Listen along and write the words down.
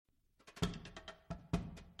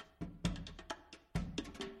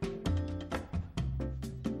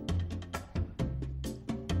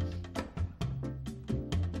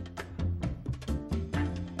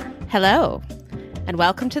Hello, and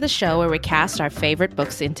welcome to the show where we cast our favorite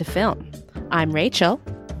books into film. I'm Rachel.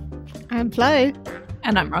 I'm Flo.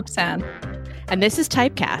 And I'm Roxanne. And this is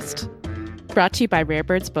Typecast, brought to you by Rare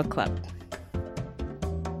Birds Book Club.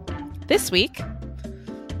 This week,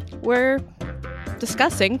 we're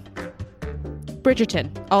discussing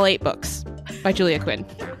Bridgerton, all 8 books by Julia Quinn.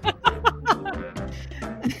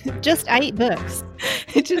 Just 8 books.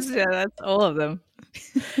 That's all of them.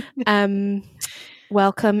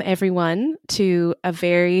 Welcome everyone to a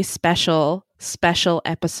very special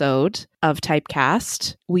episode of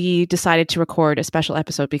Typecast. We decided to record a special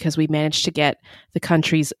episode because we managed to get the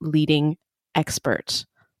country's leading expert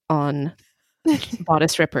on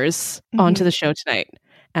bodice rippers onto the show tonight.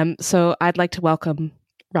 So I'd like to welcome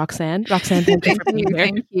Roxanne. Roxanne, thank you for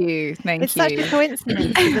being here. Thank you. It's such a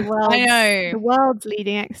coincidence. The world's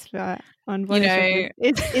leading expert on bodice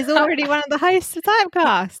rippers is already one of the hosts of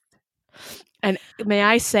Typecast. And may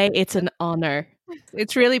I say, it's an honor.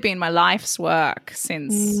 It's really been my life's work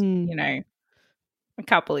since, a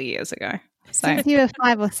couple of years ago. So. Since you were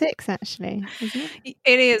 5 or 6, actually, isn't it?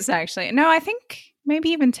 It is, actually. No, I think maybe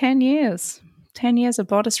even 10 years. 10 years of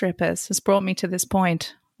bodice rippers has brought me to this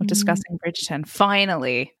point of discussing Bridgerton.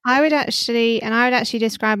 Finally. I would actually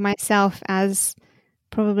describe myself as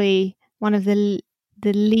probably one of the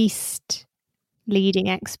least leading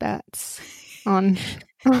experts on...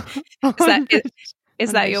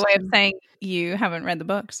 Is that your way of saying you haven't read the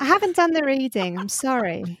books? I haven't done the reading. I'm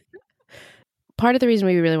sorry. Part of the reason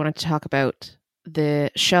we really wanted to talk about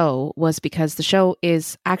the show was because the show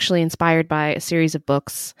is actually inspired by a series of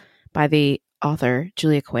books by the author,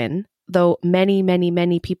 Julia Quinn. Though many, many,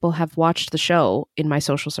 many people have watched the show in my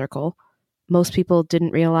social circle, most people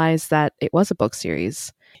didn't realize that it was a book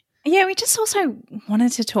series. Yeah, we just also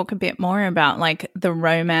wanted to talk a bit more about like the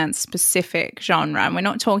romance specific genre. And we're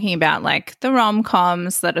not talking about like the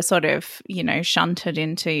rom-coms that are sort of, shunted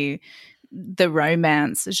into the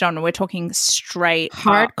romance genre. We're talking straight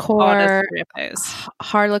hardcore rippers.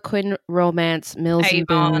 Harlequin romance, Mills and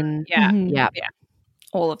Boon. Yeah.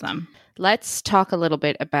 All of them. Let's talk a little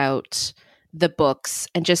bit about the books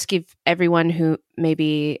and just give everyone who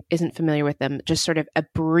maybe isn't familiar with them just sort of a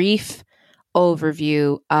brief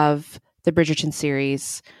overview of the Bridgerton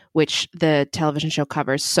series, which the television show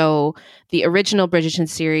covers. So the original Bridgerton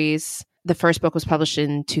series, the first book was published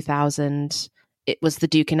in 2000. It was The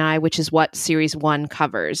Duke and I, which is what series 1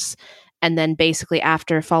 covers. And then basically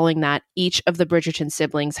after following that, each of the Bridgerton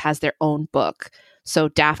siblings has their own book. So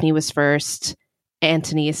Daphne was first,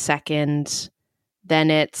 Antony is second,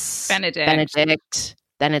 then it's Benedict,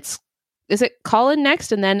 then is it Colin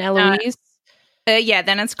next, and then Eloise?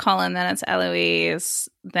 Then it's Colin, then it's Eloise,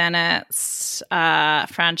 then it's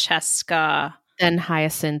Francesca. Then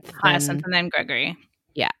Hyacinth, and then Gregory.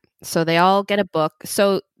 Yeah. So they all get a book.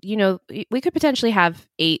 So, we could potentially have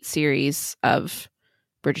 8 series of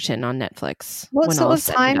Bridgerton on Netflix. What sort of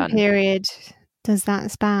time period does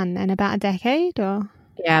that span? In about a decade or?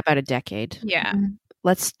 Yeah, about a decade. Yeah.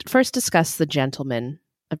 Let's first discuss the gentlemen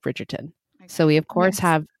of Bridgerton. Okay. So we, of course,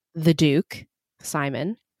 have the Duke,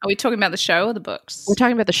 Simon. Are we talking about the show or the books? We're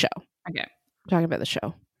talking about the show. Okay. We're talking about the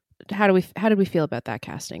show. How did we feel about that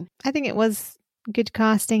casting? I think it was good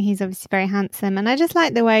casting. He's obviously very handsome, and I just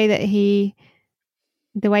like the way he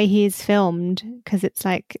is filmed, because it's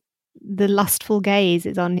like the lustful gaze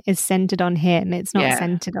is centered on him. It's not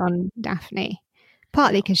centered on Daphne.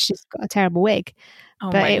 Partly because she's got a terrible wig.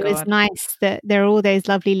 But it was nice that there are all those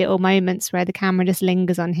lovely little moments where the camera just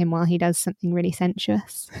lingers on him while he does something really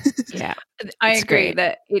sensuous. Yeah, I agree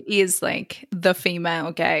that it is like the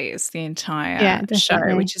female gaze, the entire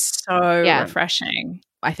show, which is so refreshing.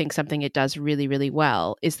 I think something it does really, really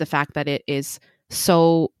well is the fact that it is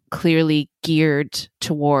so clearly geared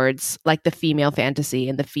towards like the female fantasy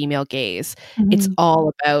and the female gaze. Mm-hmm. It's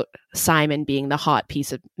all about Simon being the hot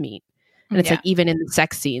piece of meat. And it's like, even in the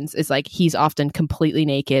sex scenes, it's like he's often completely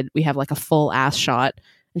naked. We have like a full ass shot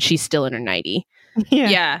and she's still in her nightie.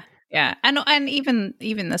 Yeah. And even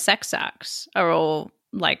the sex acts are all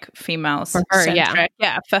like female for her, centric.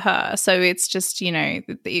 Yeah, for her. So it's just,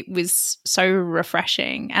 it was so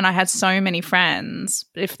refreshing. And I had so many friends,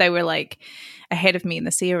 if they were like ahead of me in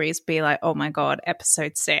the series, be like, oh my God,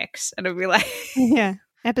 episode 6. And I'd be like, yeah.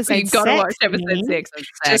 Episode you've got to watch 6, episode 6.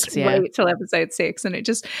 Just wait till episode 6. And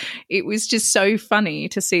it was just so funny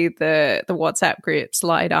to see the WhatsApp groups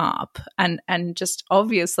light up and just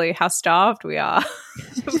obviously how starved we are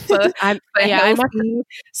for healthy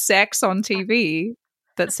sex on TV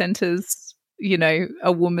that centers,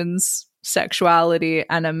 a woman's sexuality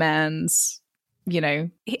and a man's,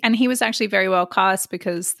 and he was actually very well cast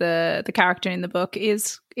because the character in the book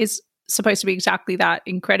is supposed to be exactly that,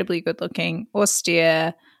 incredibly good looking,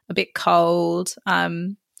 austere, a bit cold.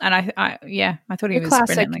 And I thought he was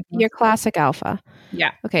brilliantly your classic alpha.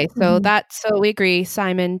 Yeah. Okay, so so we agree.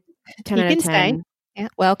 Simon, 10 He out of can 10. stay. Yeah.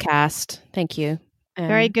 Well cast. Thank you.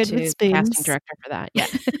 Very good to with the spoons. casting director for that. Yeah.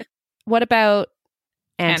 What about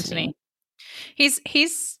Anthony? He's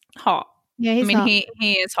hot. Yeah, he's hot.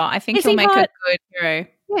 he is hot. I think Is he'll he make hot? a good hero.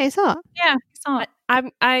 Yeah, he's hot. Yeah, he's hot.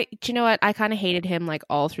 Do you know what? I kind of hated him like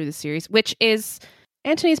all through the series, which is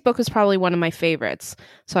Anthony's book was probably one of my favorites.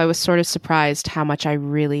 So I was sort of surprised how much I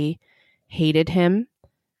really hated him.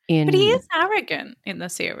 But he is arrogant in the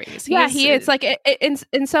series. He is. Like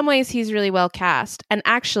in some ways, he's really well cast. And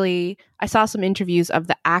actually, I saw some interviews of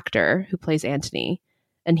the actor who plays Anthony,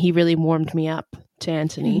 and he really warmed me up to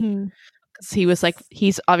Anthony. Because he was like,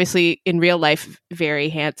 he's obviously in real life very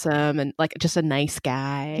handsome and like just a nice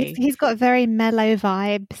guy. He's got very mellow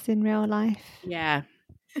vibes in real life. Yeah.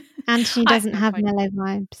 Anthony doesn't have mellow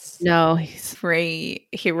vibes. No, every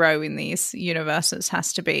hero in these universes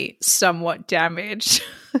has to be somewhat damaged.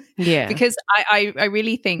 Yeah. Because I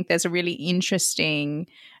really think there's a really interesting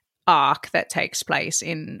arc that takes place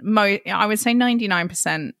in I would say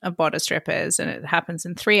 99% of bodice strippers, and it happens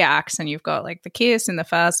in 3 acts, and you've got like the kiss in the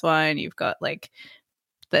first one, you've got like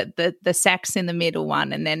the sex in the middle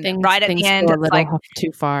one, and then right at the end it's like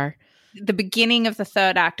too far. The beginning of the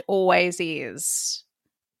 3rd act always is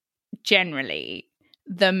generally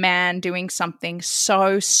the man doing something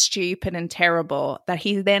so stupid and terrible that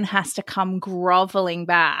he then has to come groveling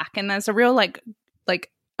back, and there's a real like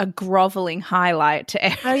a groveling highlight to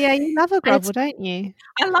everything. Oh yeah, you love a grovel, don't you?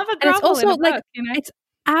 I love a grovel. And it's also in a book, you know? It's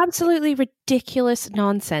absolutely ridiculous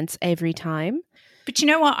nonsense every time. But you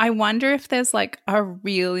know what? I wonder if there's like a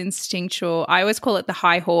real instinctual, I always call it the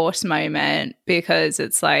high horse moment, because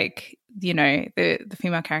it's like, you know, the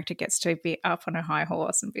female character gets to be up on a high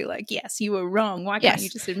horse and be like, yes, you were wrong. Why can't you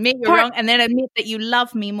just admit you're wrong and then admit that you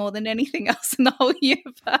love me more than anything else in the whole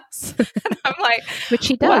universe? And I'm like, which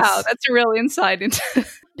he does. Wow, that's a real insight into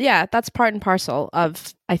Yeah, that's part and parcel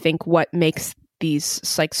of, I think, what makes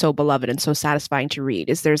these like so beloved and so satisfying to read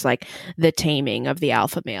is there's like the taming of the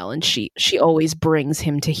alpha male, and she always brings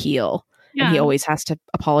him to heel. Yeah. And he always has to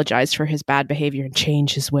apologize for his bad behavior and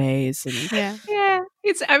change his ways. And yeah.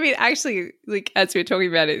 It's, I mean, actually, like as we're talking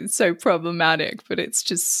about it, it's so problematic, but it's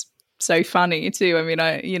just so funny too. I mean,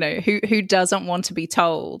 you know, who doesn't want to be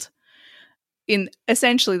told in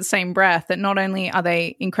essentially the same breath that not only are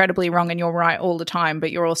they incredibly wrong and you're right all the time,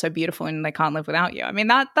 but you're also beautiful and they can't live without you. I mean,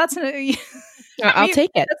 that's I'll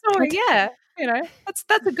take it. That's all, yeah, you know,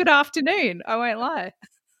 that's a good afternoon. I won't lie.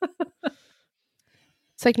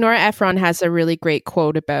 It's like Nora Ephron has a really great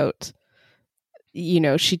quote about, you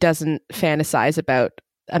know, she doesn't fantasize about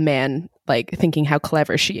a man like thinking how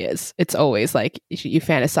clever she is. It's always like you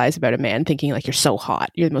fantasize about a man thinking like you're so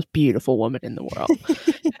hot, you're the most beautiful woman in the world.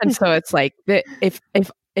 And so it's like if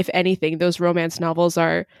anything, those romance novels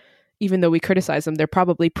are, even though we criticize them, they're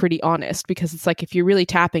probably pretty honest, because it's like if you're really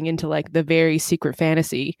tapping into like the very secret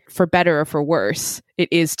fantasy, for better or for worse, it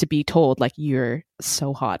is to be told like you're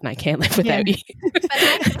so hot and I can't live without you.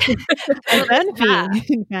 I burn for you,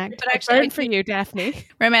 in fact. But actually, I burn for you, Daphne.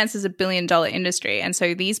 Romance is $1 billion industry, and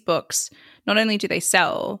so these books, not only do they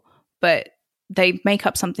sell, but they make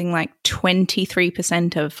up something like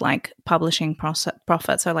 23% of like publishing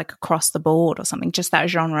profits, or like across the board or something, just that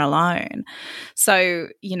genre alone. So,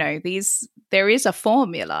 you know, there is a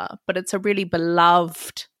formula, but it's a really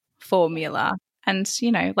beloved formula. And,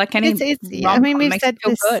 you know, like any I mean, we've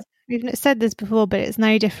said this before, but it's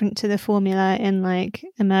no different to the formula in like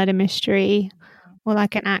a murder mystery or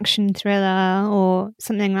like an action thriller or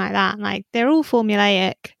something like that. Like they're all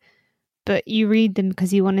formulaic, but you read them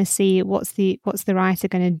because you want to see what's the writer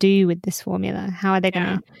going to do with this formula. How are they going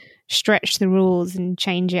to stretch the rules and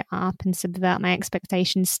change it up and subvert my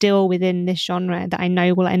expectations still within this genre that I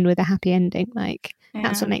know will end with a happy ending? Like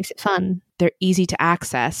that's what makes it fun. They're easy to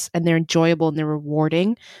access and they're enjoyable and they're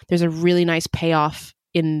rewarding. There's a really nice payoff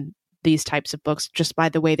in these types of books just by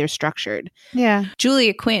the way they're structured. Yeah.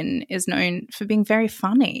 Julia Quinn is known for being very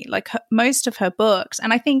funny. Like most of her books,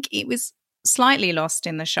 and I think it was slightly lost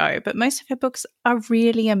in the show, but most of her books are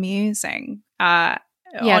really amusing. They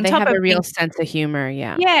have a real sense of humor.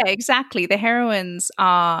 Yeah, exactly. The heroines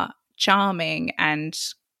are charming and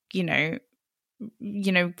you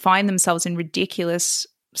know find themselves in ridiculous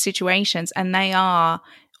situations, and they are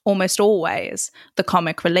almost always the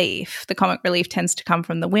comic relief. The comic relief tends to come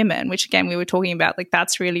from the women, which again we were talking about, like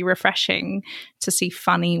that's really refreshing to see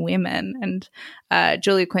funny women. And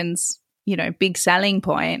Julia Quinn's big selling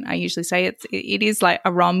point, I usually say it is like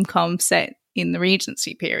a rom-com set in the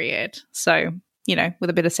Regency period. So with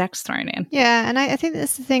a bit of sex thrown in. Yeah, and I think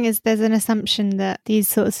that's the thing, is there's an assumption that these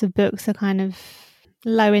sorts of books are kind of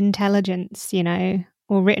low intelligence,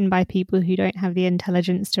 or written by people who don't have the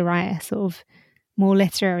intelligence to write a sort of more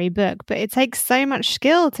literary book. But it takes so much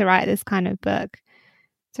skill to write this kind of book,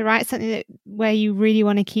 to write something where you really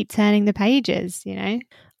want to keep turning the pages,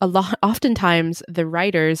 Oftentimes the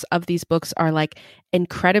writers of these books are like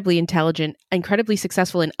incredibly intelligent, incredibly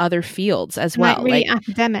successful in other fields as well. Really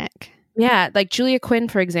academic. Yeah, like Julia Quinn,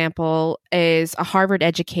 for example, is a Harvard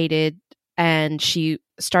educated, and she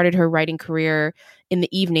started her writing career in the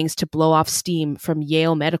evenings to blow off steam from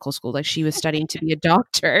Yale Medical School. Like, she was studying to be a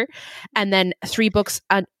doctor. And then 3 books,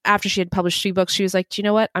 after she had published 3 books, she was like, do you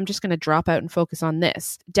know what? I'm just going to drop out and focus on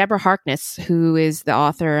this. Deborah Harkness, who is the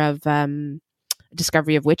author of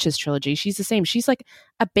Discovery of Witches trilogy, she's the same. She's like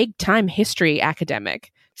a big time history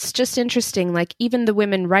academic. It's just interesting, like even the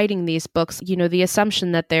women writing these books, the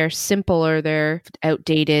assumption that they're simple or they're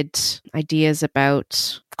outdated ideas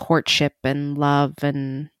about courtship and love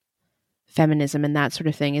and feminism and that sort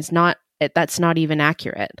of thing that's not even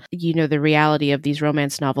accurate. The reality of these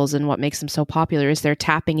romance novels and what makes them so popular is they're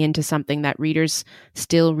tapping into something that readers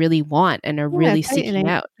still really want and are really seeking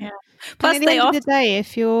out. Yeah. Plus, at the end of the day,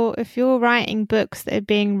 if you're writing books that are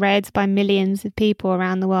being read by millions of people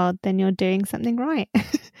around the world, then you're doing something right.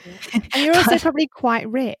 And you're also probably quite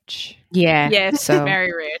rich. Yeah. Yes,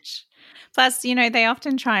 very rich. Plus, they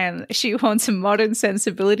often try and shoehorn some modern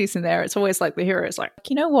sensibilities in there. It's always like the hero is like,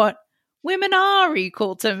 you know what? Women are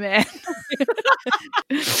equal to men.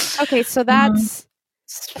 Okay, so that's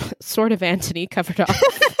sort of Anthony covered off.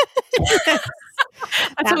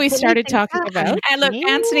 That's what we started talking about. And look,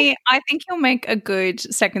 Anthony, I think he'll make a good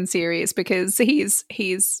second series because he's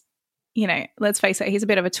let's face it, he's a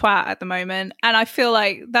bit of a twat at the moment. And I feel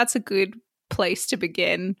like that's a good place to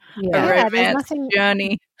begin a romance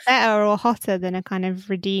journey. Better or hotter than a kind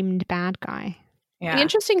of redeemed bad guy. Yeah. The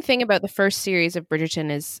interesting thing about the first series of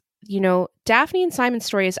Bridgerton is, Daphne and Simon's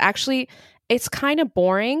story is actually, it's kind of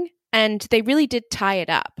boring, and they really did tie it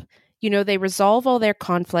up. They resolve all their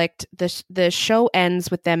conflict. The show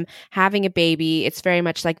ends with them having a baby. It's very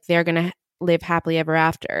much like they're going to live happily ever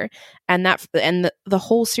after. And the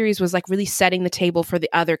whole series was like really setting the table for the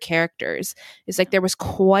other characters. It's like there was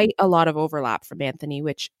quite a lot of overlap from Anthony,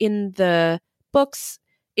 which in the books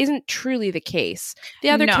isn't truly the case. The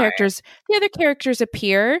other characters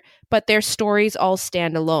appear, but their stories all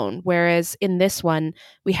stand alone. Whereas in this one,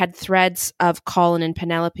 we had threads of Colin and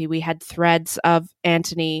Penelope. We had threads of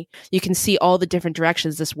Anthony. You can see all the different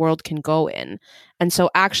directions this world can go in. And so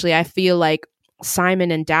actually, I feel like Simon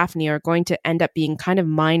and Daphne are going to end up being kind of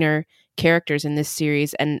minor characters in this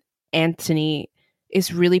series. And Anthony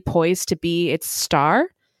is really poised to be its star.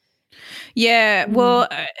 Yeah, well,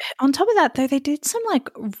 on top of that, though, they did some like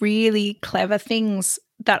really clever things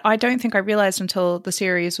that I don't think I realized until the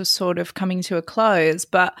series was sort of coming to a close.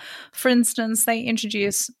 But for instance, they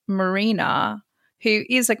introduced Marina, who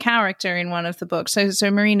is a character in one of the books. So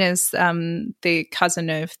Marina's the cousin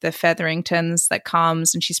of the Featheringtons that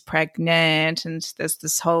comes, and she's pregnant, and there's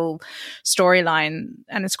this whole storyline,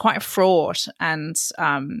 and it's quite fraught and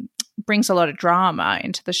brings a lot of drama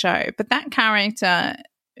into the show. But that character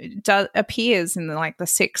appears in the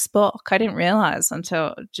 6th book. I didn't realize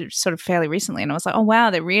until sort of fairly recently, and I was like, oh wow,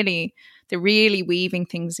 they're really weaving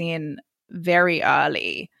things in very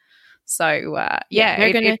early. So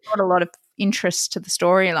it brought a lot of interest to the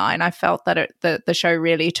storyline. I felt that the show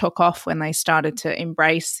really took off when they started to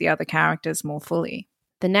embrace the other characters more fully.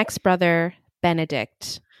 The next brother,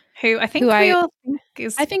 Benedict, I think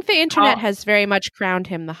the internet has very much crowned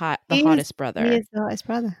him the hottest brother. He is the hottest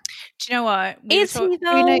brother. Do you know what? Is he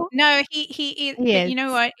though? No, he is. But you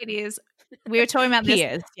know what? It is. We were talking about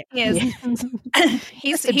this. He is.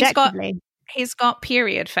 He's got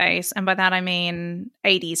period face, and by that I mean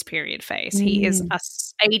 80s period face. He is a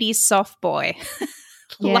 80s soft boy.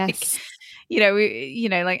 Yes.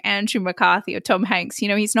 Like Andrew McCarthy or Tom Hanks.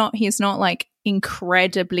 He's not like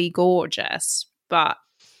incredibly gorgeous, but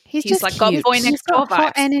he's like got boy next door vibes.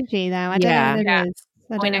 Hot energy though. I don't know what it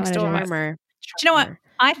is. Boy next door vibes. Do you know what?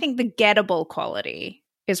 I think the gettable quality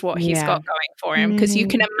is what he's got going for him, because you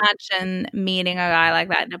can imagine meeting a guy like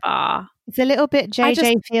that in a bar. It's a little bit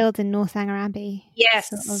J.J. Field in Northanger Abbey. Yes.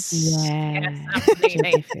 Sort of. Yes,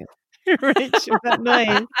 absolutely. Rachel, that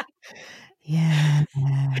noise. Yeah.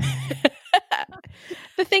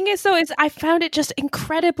 The thing is, though, I found it just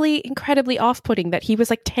incredibly, incredibly off-putting that he was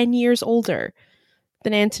like 10 years older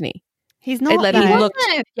than Anthony. He's not. But he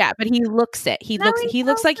looks it. He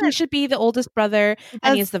looks like he should be the oldest brother,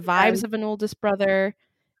 and he has the vibes of an oldest brother.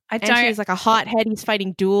 Anthony's like a hothead. He's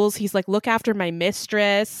fighting duels. He's like, look after my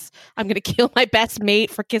mistress. I'm going to kill my best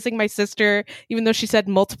mate for kissing my sister, even though she said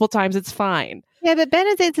multiple times it's fine. Yeah, but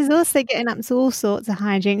Benedict is also getting up to all sorts of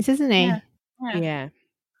hijinks, isn't he? Yeah.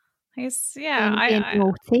 He's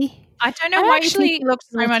naughty. I don't know why he looks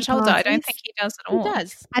so much older. I don't think he does at all. He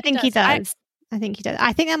does. I think he does. I think he does.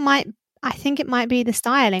 I think it might be the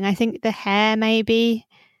styling. I think the hair maybe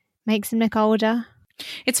makes him look older.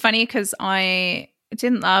 It's funny because I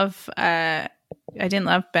didn't love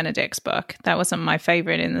Benedict's book. That wasn't my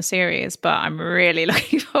favorite in the series, but I'm really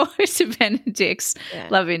looking forward to Benedict's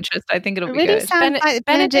love interest. I think it'll be really good. Sounds like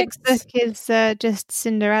Benedict's book is just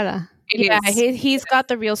Cinderella. He's got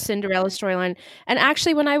the real Cinderella storyline. And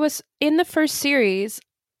actually, when I was in the first series,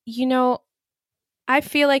 I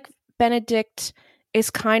feel like Benedict is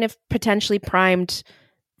kind of potentially primed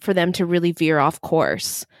for them to really veer off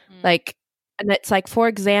course. And it's like, for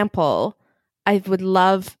example, I would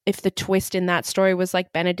love if the twist in that story was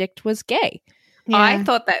like Benedict was gay. Yeah. I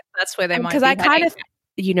thought that's where they might be. Because I kind of,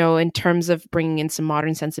 in terms of bringing in some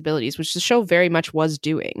modern sensibilities, which the show very much was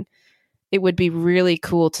doing, it would be really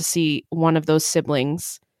cool to see one of those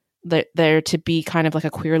siblings there to be kind of like a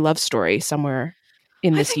queer love story somewhere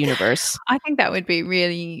in this universe. I think that would be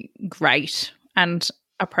really great and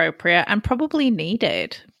appropriate and probably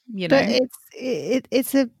needed. But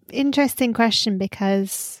it's an interesting question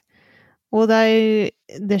because although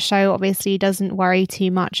the show obviously doesn't worry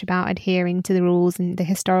too much about adhering to the rules and the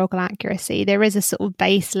historical accuracy, there is a sort of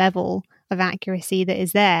base level of accuracy that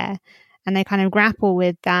is there, and they kind of grapple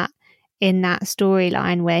with that in that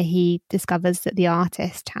storyline where he discovers that the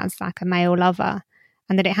artist has like a male lover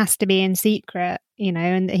and that it has to be in secret,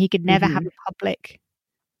 and that he could never have a public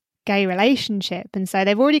gay relationship. And so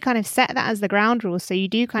they've already kind of set that as the ground rule. So you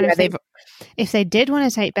do kind of think, if they did want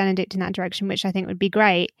to take Benedict in that direction, which I think would be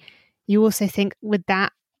great, you also think, would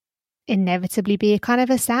that inevitably be a kind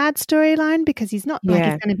of a sad storyline? Because he's not like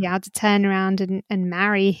he's going to be able to turn around and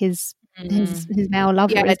marry his male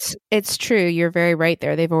lover. Yeah, it's true. You're very right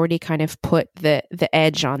there. They've already kind of put the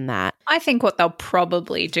edge on that. I think what they'll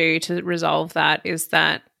probably do to resolve that is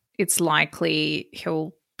that it's likely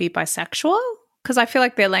he'll be bisexual, because I feel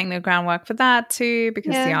like they're laying the groundwork for that too,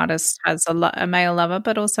 because the artist has a male lover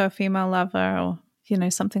but also a female lover, or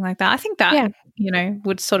something like that. I think that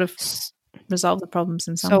would sort of resolve the problems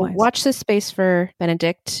in some ways. So watch this space for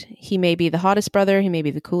Benedict. He may be the hottest brother, he may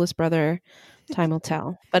be the coolest brother. Time will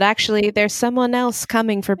tell. But actually, there's someone else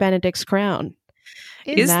coming for Benedict's crown.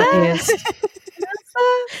 Is there?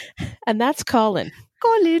 And that's Colin.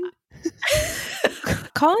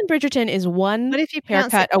 Colin Bridgerton is one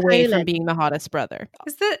haircut away from being the hottest brother.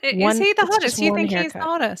 Is he the hottest? Do you think he's the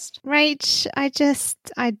hottest? Rach, I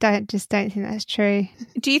don't think that's true.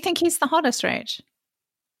 Do you think he's the hottest, Rach?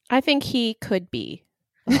 I think he could be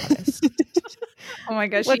the hottest. Oh my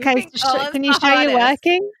gosh. Okay, can you show you're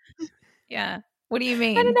working? Yeah. What do you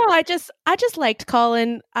mean? I don't know. I just liked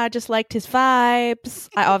Colin. I just liked his vibes.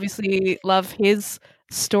 I obviously love his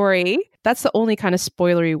story. That's the only kind of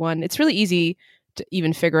spoilery one. It's really easy to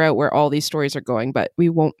even figure out where all these stories are going, but we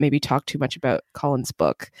won't maybe talk too much about Colin's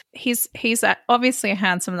book. He's obviously a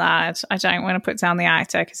handsome lad. I don't want to put down the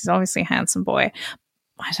actor because he's obviously a handsome boy.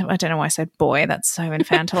 I don't know why I said boy. That's so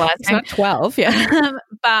infantilizing. He's not 12, yeah.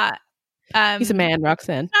 But he's a man,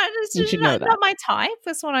 Roxanne. No, you should know that. Not my type,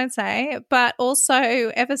 is what I'd say. But also,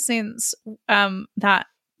 ever since that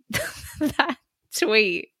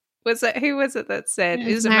tweet, who was it that said,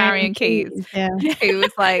 is it Marion Keyes? Yeah. Who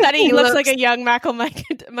was like, that he looks like a young Michael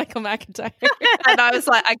McIntyre. And I was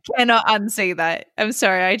like, I cannot unsee that. I'm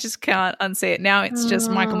sorry, I just can't unsee it. Now it's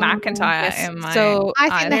just Michael McIntyre in my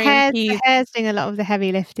I think the hair's doing a lot of the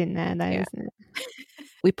heavy lifting there, though, isn't it?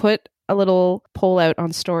 We put a little poll out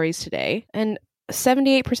on stories today, and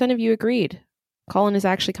 78% of you agreed Colin is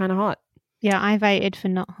actually kind of hot. Yeah, I voted for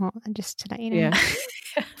not hot, just to let you know. Yeah.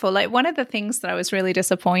 For one of the things that I was really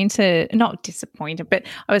not disappointed, but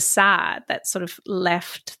I was sad that sort of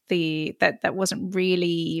left that wasn't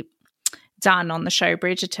really done on the show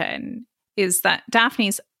Bridgerton, is that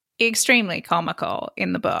Daphne's extremely comical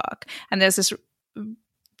in the book, and there's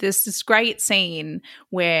this great scene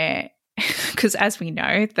where, because as we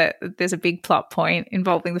know, that there's a big plot point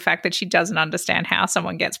involving the fact that she doesn't understand how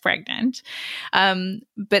someone gets pregnant.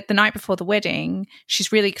 But the night before the wedding,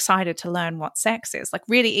 she's really excited to learn what sex is, like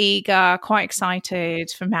really eager, quite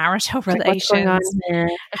excited for marital relations. What's going on here?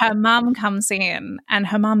 Her mum comes in and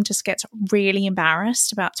her mum just gets really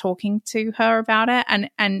embarrassed about talking to her about it.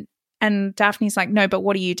 And Daphne's like, no, but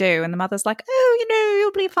what do you do? And the mother's like, oh,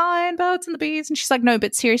 you'll be fine, birds and the bees. And she's like, no,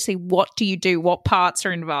 but seriously, what do you do? What parts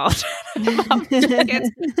are involved? She gets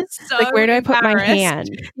so like, where do I put my embarrassed. hand?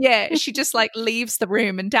 Yeah, she just like leaves the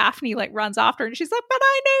room, and Daphne like runs after her, and she's like, "But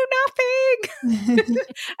I know nothing."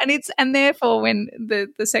 and therefore, when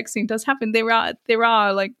the sex scene does happen, there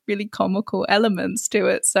are like really comical elements to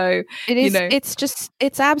it. So it is.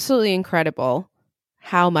 It's absolutely incredible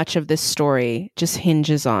how much of this story just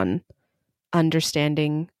hinges on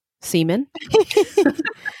understanding semen.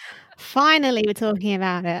 Finally, we're talking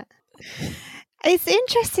about it. It's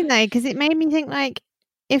interesting though, because it made me think, like,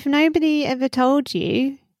 if nobody ever told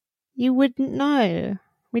you, you wouldn't know,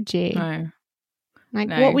 would you? No. Like,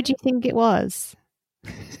 what would you think it was?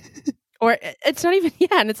 Or it's not even,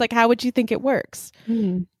 and it's like, how would you think it works?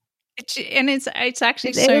 Hmm. It's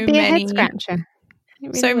actually it would be a head scratcher.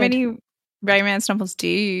 Really many romance novels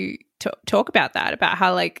do talk about that, about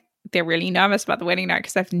how like they're really nervous about the wedding night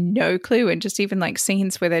because they have no clue, and just even like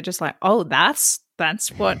scenes where they're just like, oh, that's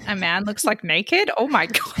what a man looks like naked. Oh my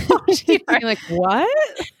god! You're like, what?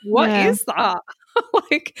 What is that?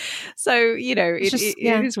 Like, so it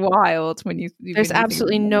is wild when you. There's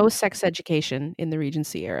absolutely no sex education in the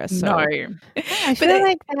Regency era. So. No, I feel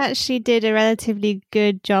like they actually did a relatively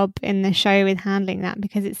good job in the show with handling that,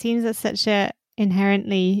 because it seems that's such a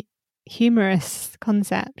inherently humorous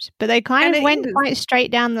concept, but they kind of went quite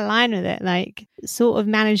straight down the line with it, like sort of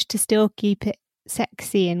managed to still keep it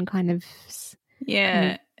sexy and kind of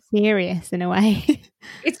serious in a way.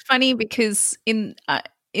 It's funny because in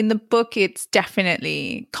the book it's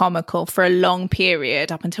definitely comical for a long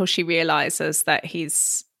period up until she realizes that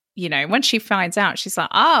he's, once she finds out, she's like,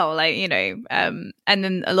 oh, like, and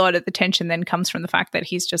then a lot of the tension then comes from the fact that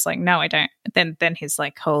he's just like, no, I don't. Then his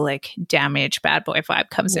like whole like damaged bad boy vibe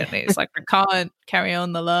comes in. It's like, I can't carry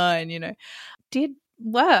on the line, Did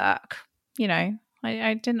work,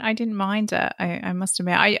 I didn't mind it. I must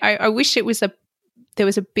admit, I wish there was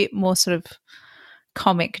a bit more sort of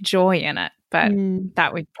comic joy in it, but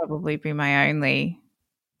that would probably be my only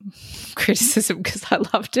criticism, because I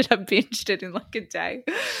loved it. I binged it in like a day.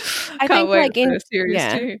 I can't wait for the series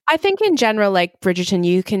too. I think in general, like Bridgerton,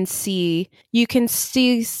 you can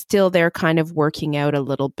see still they're kind of working out a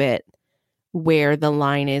little bit where the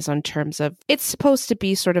line is on terms of, it's supposed to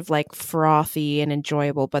be sort of like frothy and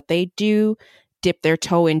enjoyable, but they do dip their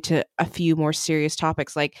toe into a few more serious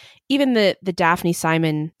topics. Like even the Daphne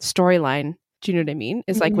Simon storyline, do you know what I mean?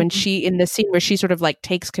 It's like when she, in the scene where she sort of like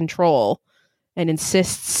takes control and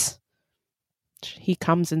insists he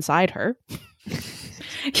comes inside her,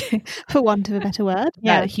 for want of a better word,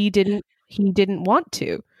 that he didn't want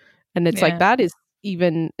to, and it's like, that is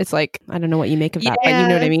even, it's like, I don't know what you make of that, but you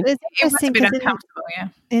know what I mean. It was a bit uncomfortable.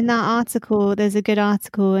 In that article, there's a good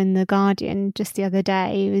article in The Guardian just the other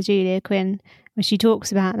day with Julia Quinn, where she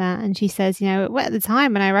talks about that, and she says, well, at the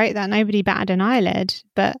time when I wrote that, nobody batted an eyelid,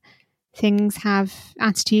 but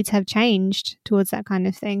attitudes have changed towards that kind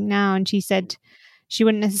of thing now. And she said she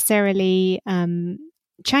wouldn't necessarily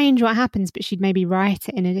change what happens, but she'd maybe write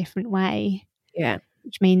it in a different way. Yeah.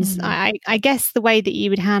 Which means I guess the way that you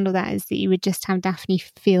would handle that is that you would just have Daphne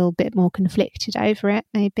feel a bit more conflicted over it,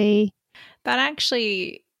 maybe. That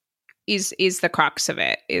actually is the crux of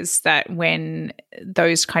it, is that when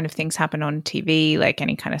those kind of things happen on TV, like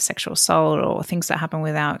any kind of sexual assault or things that happen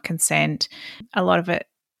without consent, a lot of it,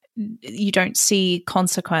 you don't see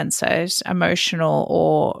consequences, emotional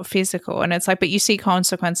or physical. And it's like, but you see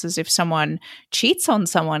consequences if someone cheats on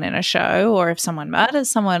someone in a show, or if someone murders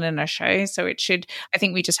someone in a show. So I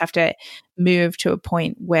think we just have to move to a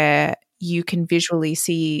point where you can visually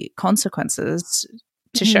see consequences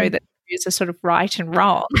to show that there's a sort of right and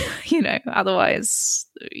wrong, otherwise,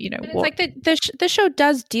 it's like the show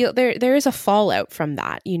does deal, there is a fallout from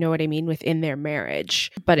that, you know what I mean, within their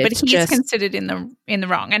marriage, but he's just considered in the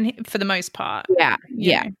wrong, and for the most part,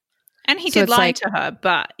 and he did lie to her,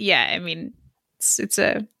 but I mean, it's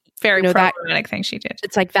a very problematic thing she did.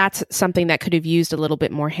 It's like, that's something that could have used a little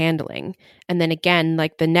bit more handling. And then again,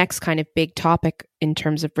 like the next kind of big topic in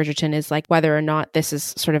terms of Bridgerton is like whether or not this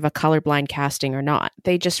is sort of a colorblind casting or not.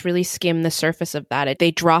 They just really skim the surface of that.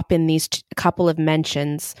 They drop in these couple of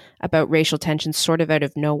mentions about racial tensions sort of out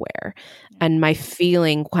of nowhere. And my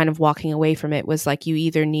feeling kind of walking away from it was like, you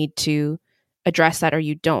either need to address that or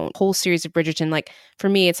you don't. Whole series of Bridgerton, like for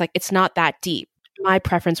me, it's like, it's not that deep. My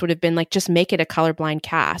preference would have been like, just make it a colorblind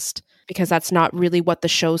cast, because that's not really what the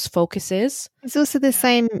show's focus is. It's also the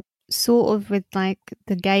same sort of with like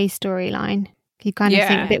the gay storyline. You kind of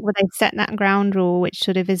think that they've set that ground rule, which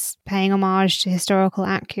sort of is paying homage to historical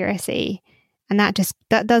accuracy. And that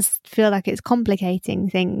does feel like it's complicating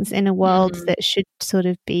things in a world that should sort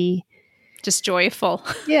of be just joyful.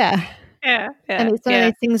 Yeah. And it's one of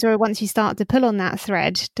those things where once you start to pull on that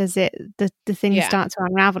thread, does it the things start to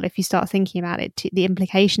unravel if you start thinking about it, the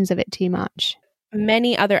implications of it too much.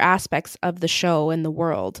 Many other aspects of the show and the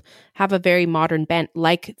world have a very modern bent,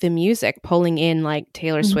 like the music, pulling in like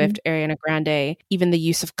Taylor Swift, Ariana Grande, even the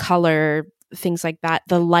use of color, things like that,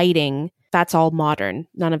 the lighting, that's all modern.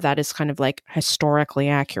 None of that is kind of like historically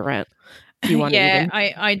accurate. If you want to even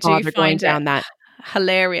I do find down that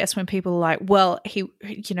hilarious when people are like, well, he,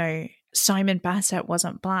 Simon Bassett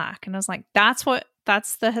wasn't black. And I was like, that's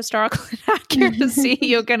the historical inaccuracy.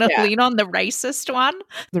 You're going to lean on the racist one.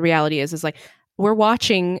 The reality is like, we're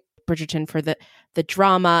watching Bridgerton for the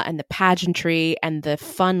drama and the pageantry and the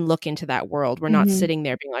fun look into that world. We're not sitting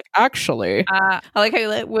there being like, actually. I like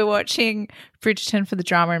how we're watching Bridgerton for the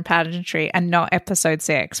drama and pageantry and not episode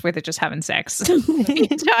 6 where they're just having sex. The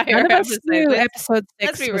entire episode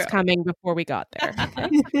 6 was coming before we got there.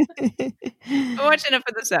 I'm watching it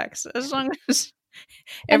for the sex. As long as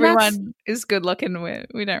everyone is good looking,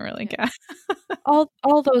 we don't really care.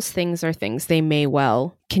 all those things are things they may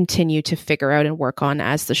well continue to figure out and work on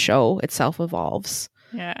as the show itself evolves.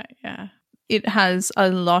 Yeah. It has a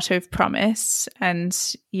lot of promise, and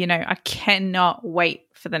I cannot wait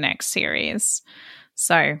for the next series.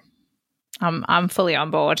 So I'm fully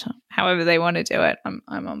on board. However they want to do it, I'm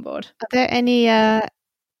on board. Are there any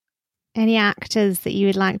actors that you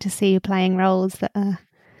would like to see playing roles that are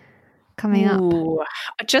coming up?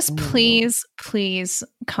 Just please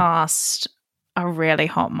cast a really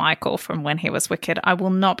hot Michael from when he was Wicked. I will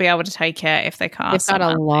not be able to take it if they cast. They've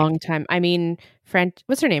got a long time. I mean,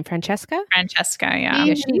 what's her name? Francesca, yeah.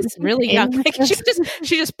 She's really young. Like,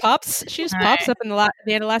 she just pops up in the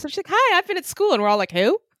end of last. She's like, "Hi, I've been at school," and we're all like,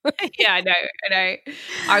 "Who?" Yeah, I know.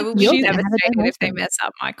 I will be devastated if they mess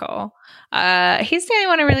up Michael. He's the only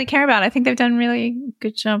one I really care about. I think they've done a really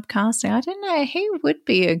good job casting. I don't know. He would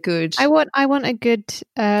be a good. I want a good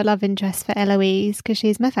love interest for Eloise because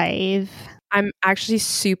she's my fave. I'm actually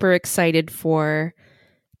super excited for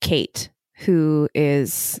Kate, who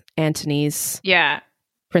is Antony's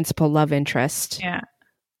principal love interest. Yeah.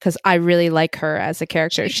 Because I really like her as a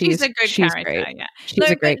character. She's a good character. Great. Yeah, she's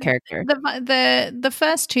a great character. The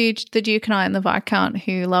first two, the Duke and I and the Viscount,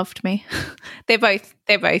 who loved me, they're both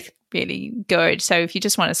really good. So if you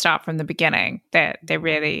just want to start from the beginning, they're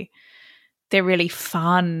really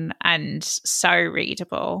fun and so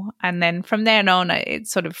readable. And then from then on, it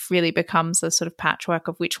sort of really becomes a sort of patchwork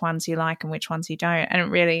of which ones you like and which ones you don't. And it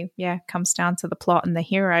really, comes down to the plot and the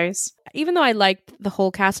heroes. Even though I liked the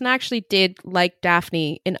whole cast and I actually did like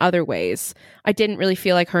Daphne in other ways, I didn't really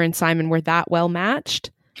feel like her and Simon were that well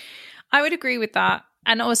matched. I would agree with that.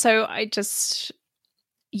 And also I just,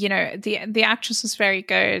 the actress was very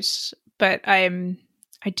good, but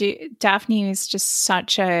Daphne is just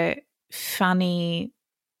such a funny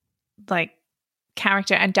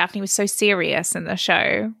character, and Daphne was so serious in the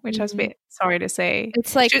show, which I was a bit sorry to see.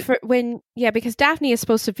 It's like because Daphne is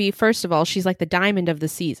supposed to be, first of all, she's like the diamond of the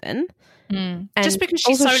season, and just because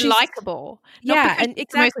she's so likable. And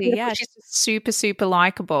exactly, she's super, super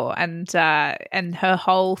likable, and her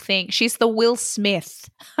whole thing, she's the Will Smith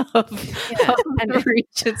of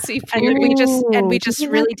Regency period. And we just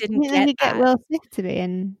really didn't get Will Smith to be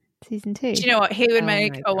in season 2. Do you know what? He would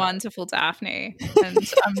make a wonderful Daphne, and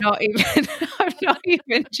I'm not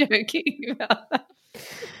even joking about that.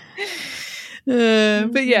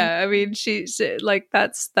 But I mean, she's like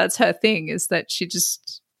that's her thing, is that she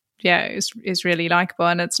just is really likable,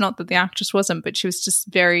 and it's not that the actress wasn't, but she was just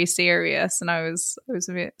very serious, and I was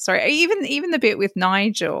a bit sorry. Even the bit with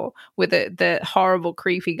Nigel, with the horrible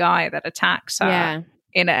creepy guy that attacks her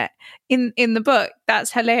in the book,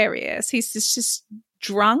 that's hilarious. He's just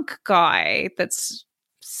drunk guy that's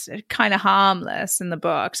kind of harmless in the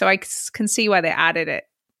book, so I can see why they added it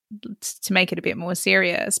to make it a bit more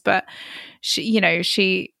serious. But she's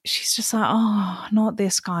just like, oh, not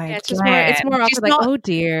this guy. It's more awkward, like, oh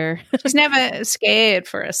dear. She's never scared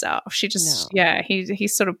for herself. She just he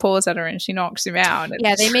sort of paws at her and she knocks him out.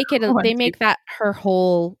 They make that her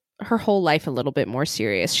whole life a little bit more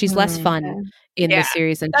serious. She's less fun in the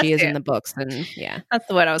series than she is in the books. And that's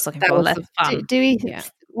the word I was looking for. Less fun. Do we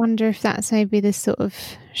wonder if that's maybe this sort of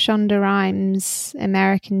Shonda Rhimes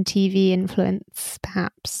American TV influence,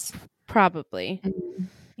 perhaps? Probably.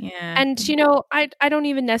 Yeah. And I don't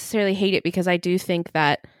even necessarily hate it, because I do think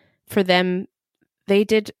that for them, they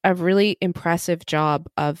did a really impressive job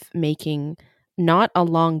of making not a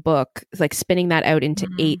long book, like spinning that out into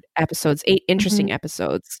 8 episodes, 8 interesting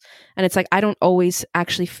episodes. And it's like, I don't always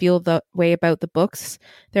actually feel the way about the books.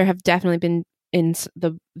 There have definitely been, in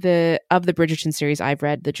the Bridgerton series I've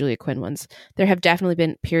read, the Julia Quinn ones, there have definitely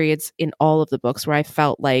been periods in all of the books where I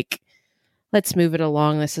felt like let's move it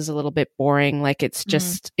along. This is a little bit boring. Like it's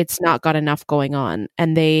just, it's not got enough going on.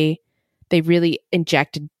 And they really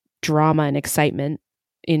injected drama and excitement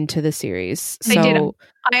into the series. They did.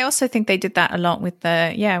 I also think they did that a lot with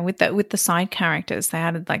the side characters. They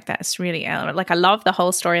added like that's really like I love the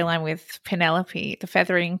whole storyline with Penelope, the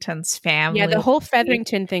Featheringtons family. Yeah, the whole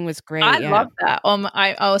Featherington thing was great. I love that.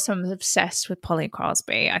 I also am obsessed with Polly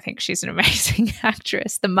Crosby. I think she's an amazing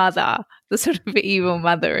actress. The mother, the sort of evil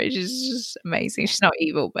mother, is just amazing. She's not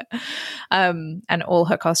evil, but and all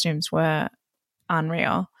her costumes were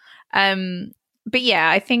unreal. But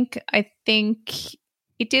yeah, I think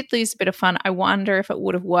it did lose a bit of fun. I wonder if it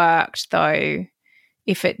would have worked, though,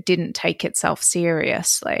 if it didn't take itself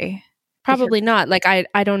seriously. Probably not. Like,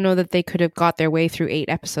 I don't know that they could have got their way through 8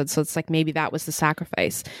 episodes. So it's like maybe that was the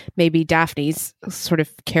sacrifice. Maybe Daphne's sort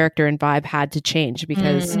of character and vibe had to change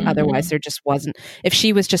because otherwise there just wasn't. If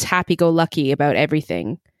she was just happy-go-lucky about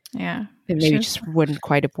everything, then maybe it just wouldn't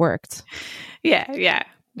quite have worked. Yeah.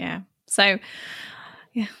 So...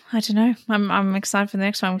 yeah, I don't know. I'm excited for the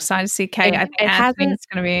next one. I'm excited to see Kate. I think it's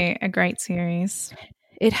going to be a great series.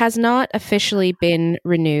 It has not officially been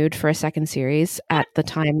renewed for a second series at the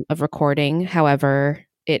time of recording. However,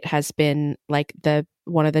 it has been like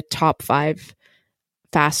one of the top 5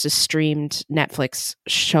 fastest streamed Netflix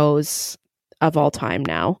shows of all time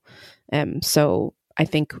now. So I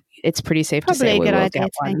think it's pretty safe to say we will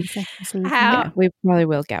get one. Yeah, we probably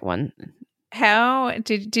will get one. How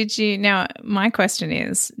did you, now my question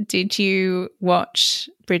is, did you watch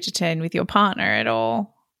Bridgerton with your partner at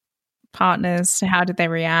all? Partners, how did they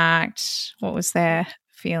react? What was their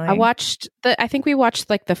feeling? I think we watched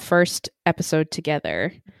like the first episode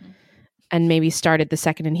together and maybe started the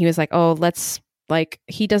second, and he was like, oh,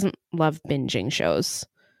 he doesn't love binging shows.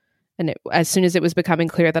 And as soon as it was becoming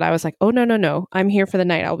clear that I was like, oh, no, I'm here for the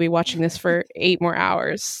night. I'll be watching this for 8 more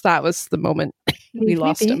hours. That was the moment we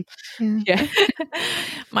lost him. Yeah.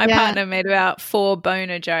 My partner made about 4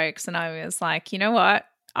 boner jokes and I was like, you know what?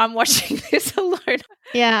 I'm watching this alone.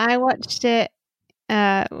 Yeah, I watched it.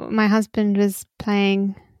 My husband was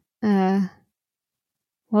playing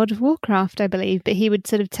World of Warcraft, I believe, but he would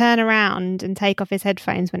sort of turn around and take off his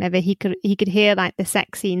headphones whenever he could hear like the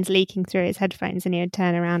sex scenes leaking through his headphones, and he would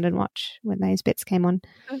turn around and watch when those bits came on.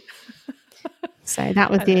 So that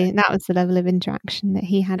was the level of interaction that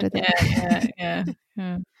he had with it. Yeah.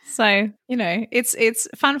 So, it's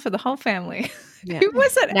fun for the whole family. Yeah. Who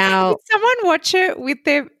was it? Now, did someone watch it with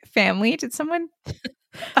their family? Did someone?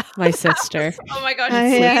 My sister. Oh my gosh,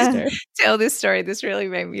 please tell this story. This really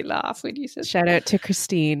made me laugh when you said shout out to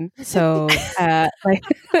Christine. So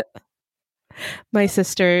my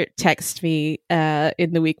sister texted me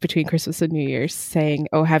in the week between Christmas and New Year's saying,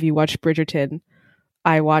 oh, have you watched Bridgerton?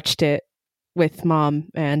 I watched it with Mom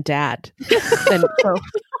and Dad. And so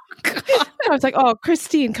I was like, oh,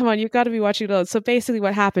 Christine, come on, you've got to be watching it alone. So basically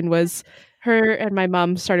what happened was her and my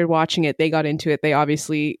mom started watching it. They got into it. They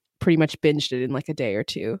obviously pretty much binged it in like a day or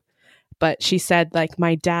two. But she said like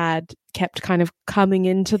my dad kept kind of coming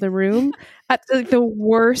into the room at the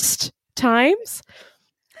worst times.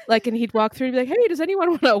 Like, and he'd walk through and be like, hey, does anyone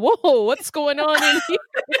want to, whoa, what's going on in here?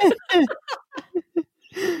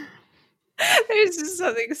 There's just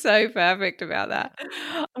something so perfect about that.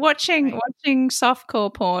 Watching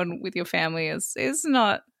softcore porn with your family is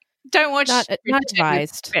not. Don't watch. Not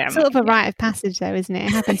advised. It's sort of a rite of passage, though, isn't it?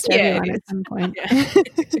 It happens to everyone at some point.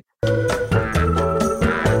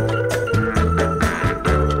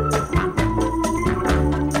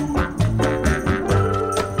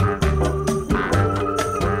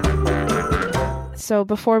 So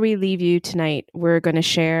before we leave you tonight, we're going to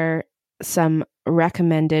share some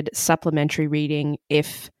recommended supplementary reading.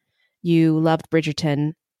 If you loved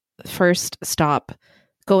Bridgerton, first stop,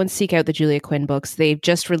 go and seek out the Julia Quinn books. They've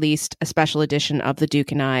just released a special edition of The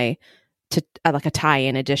Duke and I, to like a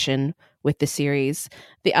tie-in edition with the series.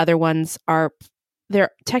 The other ones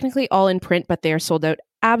they're technically all in print, but they are sold out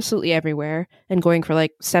absolutely everywhere and going for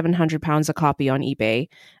like £700 a copy on eBay.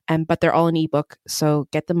 But they're all an ebook, so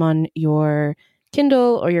get them on your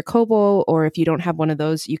Kindle or your Kobo, or if you don't have one of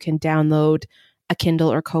those, you can download a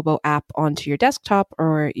Kindle or Kobo app onto your desktop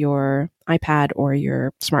or your iPad or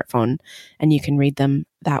your smartphone, and you can read them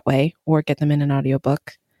that way or get them in an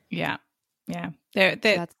audiobook. Yeah.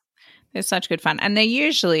 They're such good fun, and they're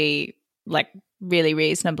usually like really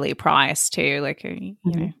reasonably priced too. Like you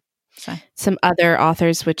know. So some other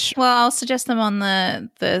authors, which I'll suggest them on the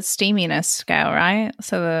steaminess scale, right?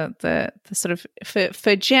 So the sort of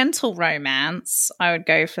for gentle romance, I would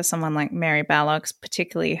go for someone like Mary Balogh,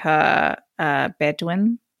 particularly her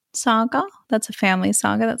Bedouin saga. That's a family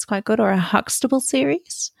saga that's quite good, or a Huxtable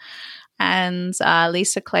series. and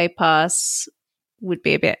Lisa Kleypas would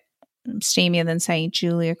be a bit steamier than, say,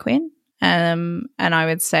 Julia Quinn. And I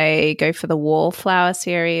would say go for the Wallflower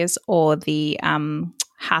series or the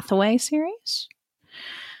Hathaway series.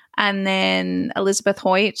 And then Elizabeth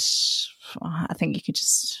Hoyt, I think you could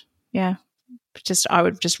I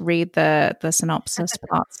would just read the synopsis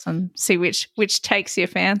parts and see which takes your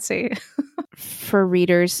fancy. For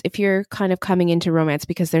readers, if you're kind of coming into romance,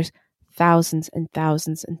 because there's thousands and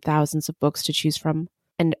thousands and thousands of books to choose from,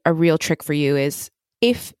 and a real trick for you is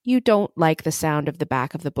if you don't like the sound of the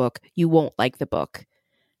back of the book, you won't like the book.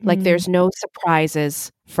 Like there's no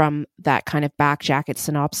surprises from that kind of back jacket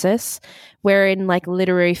synopsis, where in like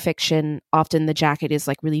literary fiction, often the jacket is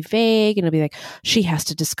like really vague and it'll be like, she has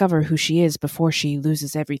to discover who she is before she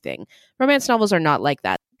loses everything. Romance novels are not like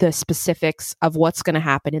that. The specifics of what's going to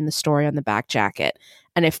happen in the story on the back jacket.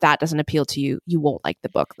 And if that doesn't appeal to you, you won't like the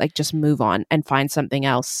book. Like just move on and find something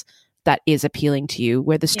else that is appealing to you,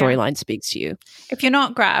 where the storyline speaks to you. If you're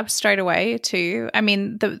not grabbed straight away too, I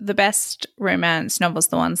mean, the best romance novels,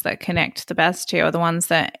 the ones that connect the best to you, are the ones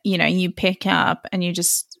that, you know, you pick up and you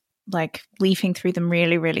just like leafing through them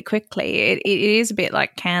really, really quickly. It is a bit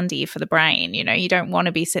like candy for the brain, you know. You don't want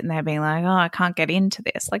to be sitting there being like, oh, I can't get into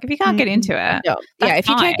this. Like if you can't get into it, if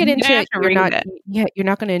you can't get into it, you're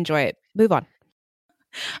not going to enjoy it. Move on.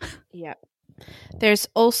 Yeah. There's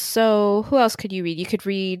also, who else could you read? You could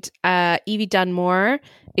read Evie Dunmore.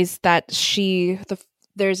 Is that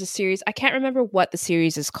there's a series, I can't remember what the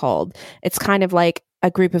series is called. It's kind of like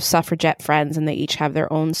a group of suffragette friends and they each have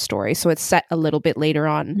their own story. So it's set a little bit later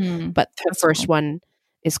on. But the first one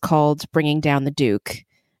is called Bringing Down the Duke,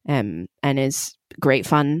 and is great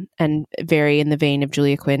fun and very in the vein of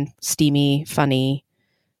Julia Quinn. Steamy, funny,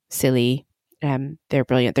 silly. They're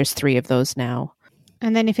brilliant. There's 3 of those now.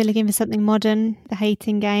 And then if you're looking for something modern, The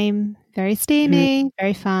Hating Game, very steamy,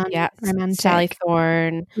 very fun, romantic. Sally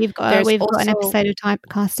Thorne. We've got an episode of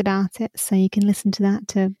Typecast about it, so you can listen to that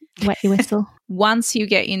to wet your whistle. Once you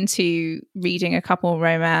get into reading a couple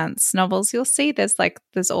romance novels, you'll see there's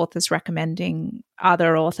authors recommending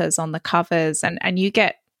other authors on the covers, and you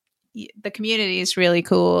get, the community is really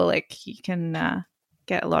cool. Like you can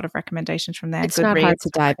get a lot of recommendations from there. It's not hard to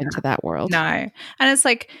dive into that world. No. And it's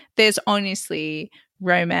like there's honestly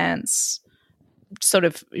romance sort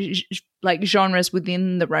of like genres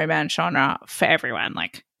within the romance genre for everyone,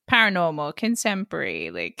 like paranormal, contemporary,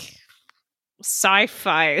 like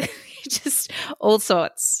sci-fi, just all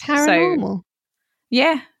sorts. Paranormal. So,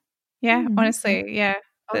 yeah, honestly, yeah.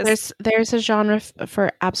 There's a genre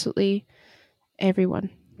for absolutely everyone.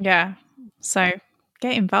 Yeah. So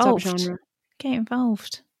get involved. Subgenre. Get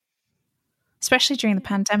involved. Especially during the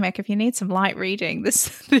pandemic. If you need some light reading,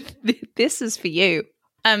 this is for you.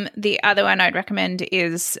 The other one I'd recommend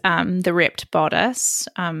is The Ripped Bodice.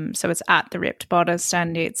 So it's at The Ripped Bodice,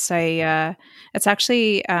 and it's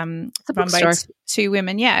actually run by 2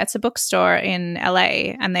 women. Yeah, it's a bookstore in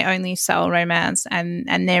LA, and they only sell romance,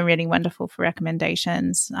 and they're really wonderful for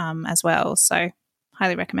recommendations as well. So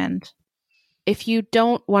highly recommend. If you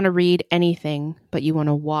don't want to read anything, but you want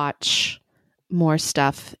to watch more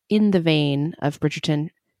stuff in the vein of Bridgerton,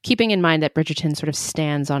 keeping in mind that Bridgerton sort of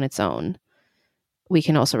stands on its own, we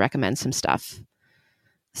can also recommend some stuff.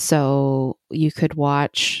 So you could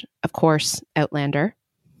watch, of course, Outlander,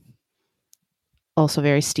 also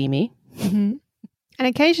very steamy. Mm-hmm. And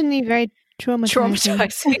occasionally very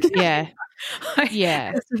traumatizing. Yeah.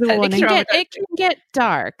 It can get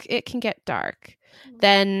dark. It can get dark.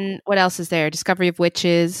 Then what else is there? Discovery of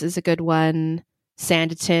Witches is a good one.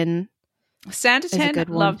 Sanditon,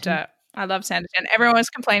 loved it. I love Sanditon. Everyone was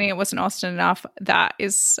complaining it wasn't Austen enough. That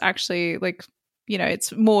is actually like, you know,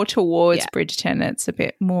 it's more towards Bridgerton. It's a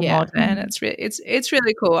bit more modern. It's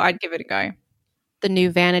really cool. I'd give it a go. The new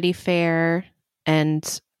Vanity Fair,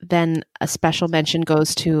 and then a special mention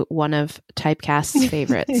goes to one of Typecast's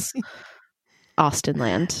favorites,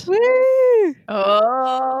 Austenland. Woo!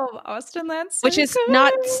 Oh, Austenland, so which is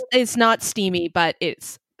not steamy, but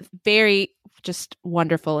it's very just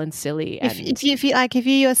wonderful and silly. And if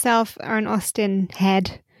you yourself are an Austen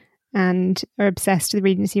head and are obsessed with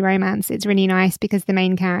Regency romance, it's really nice because the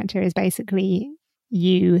main character is basically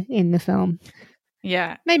you in the film.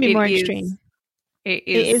 Yeah, maybe more extreme. It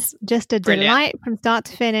is just a delight from start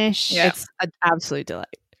to finish. Yeah. It's an absolute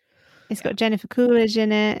delight. It's got Jennifer Coolidge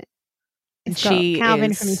in it. It's got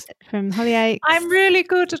Calvin from Hollyoaks. I'm really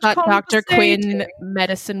good at Dr. Quinn,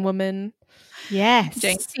 medicine woman. Yes.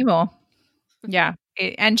 Jane Seymour. Yeah.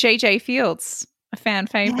 And JJ Fields, a fan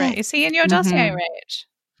favorite. Yes. Is he in your dossier, Rach?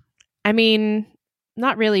 I mean,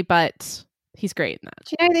 not really, but he's great in that.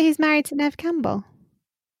 Do you know that he's married to Neve Campbell?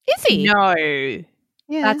 Is he? No.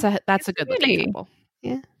 Yeah. That's a good looking couple.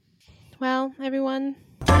 Yeah. Well, everyone.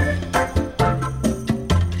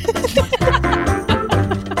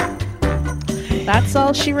 That's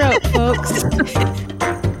all she wrote, folks.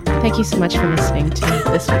 Thank you so much for listening to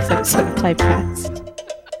this week's episode of Typecast.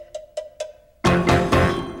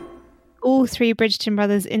 All three Bridgerton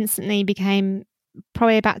brothers instantly became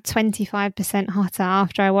probably about 25% hotter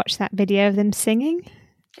after I watched that video of them singing.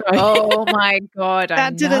 Oh my God.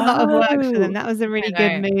 That did a lot of work for them. That was a really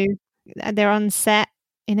good move. They're on set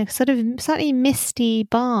in a sort of slightly misty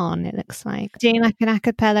barn, it looks like, doing like an a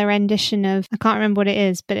cappella rendition of, I can't remember what it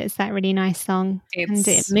is, but it's that really nice song. And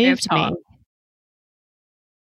it moved me.